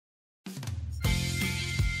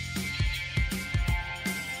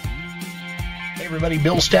Hey everybody,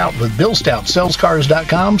 Bill Stout with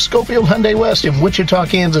BillStoutSellsCars.com, Scholfield Hyundai West in Wichita,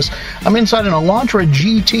 Kansas. I'm inside an Elantra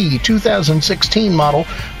GT 2016 model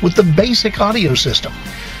with the basic audio system.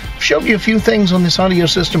 I've showed you a few things on this audio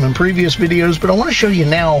system in previous videos, but I want to show you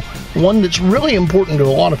now one that's really important to a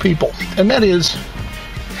lot of people, and that is,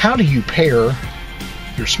 how do you pair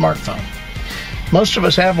your smartphone? Most of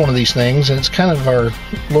us have one of these things, and it's kind of our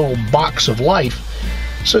little box of life,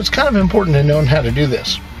 so it's kind of important to know how to do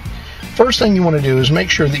this. First thing you want to do is make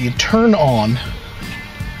sure that you turn on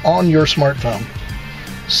your smartphone.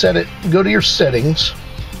 Set it, go to your settings,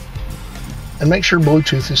 and make sure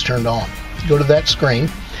Bluetooth is turned on. Go to that screen,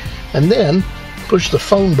 and then push the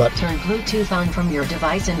phone button. Turn Bluetooth on from your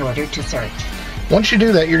device in order to search. Once you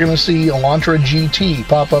do that, you're going to see Elantra GT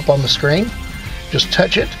pop up on the screen. Just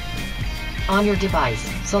touch it. On your device,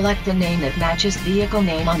 select the name that matches vehicle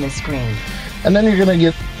name on the screen. And then you're going to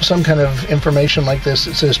get some kind of information like this.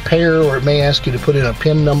 It says pair, or it may ask you to put in a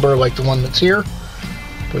PIN number like the one that's here.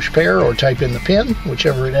 Push pair or type in the PIN,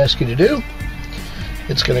 whichever it asks you to do.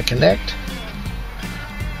 It's going to connect.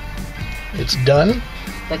 It's done.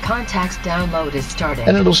 The contacts download is started.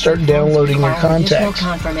 And it'll start downloading your contacts.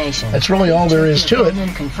 Confirmation. That's really all there is to it.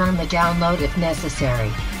 And confirm the download if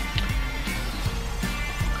necessary.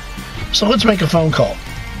 So let's make a phone call.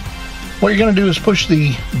 What you're going to do is push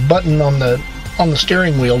the button on the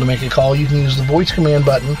steering wheel to make a call. You can use the voice command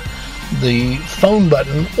button, the phone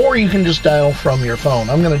button, or you can just dial from your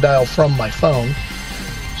phone. I'm going to dial from my phone.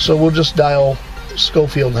 So we'll just dial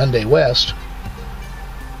Scholfield Hyundai West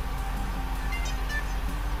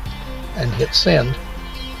and hit send.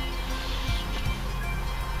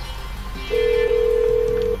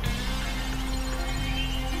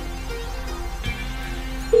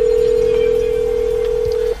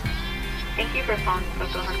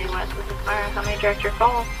 How may I direct your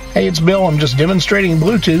call? Hey, it's Bill. I'm just demonstrating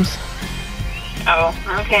Bluetooth. Oh,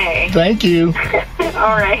 okay. Thank you.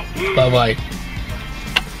 All right. Bye-bye.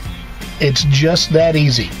 It's just that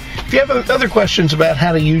easy. If you have other questions about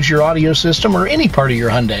how to use your audio system or any part of your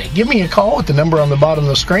Hyundai, give me a call at the number on the bottom of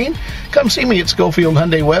the screen. Come see me at Scholfield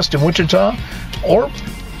Hyundai West in Wichita, or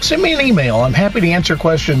send me an email. I'm happy to answer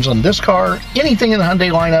questions on this car, anything in the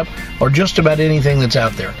Hyundai lineup, or just about anything that's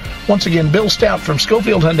out there. Once again, Bill Stout from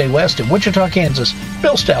Scholfield Hyundai West in Wichita, Kansas.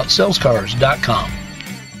 BillStoutSellsCars.com.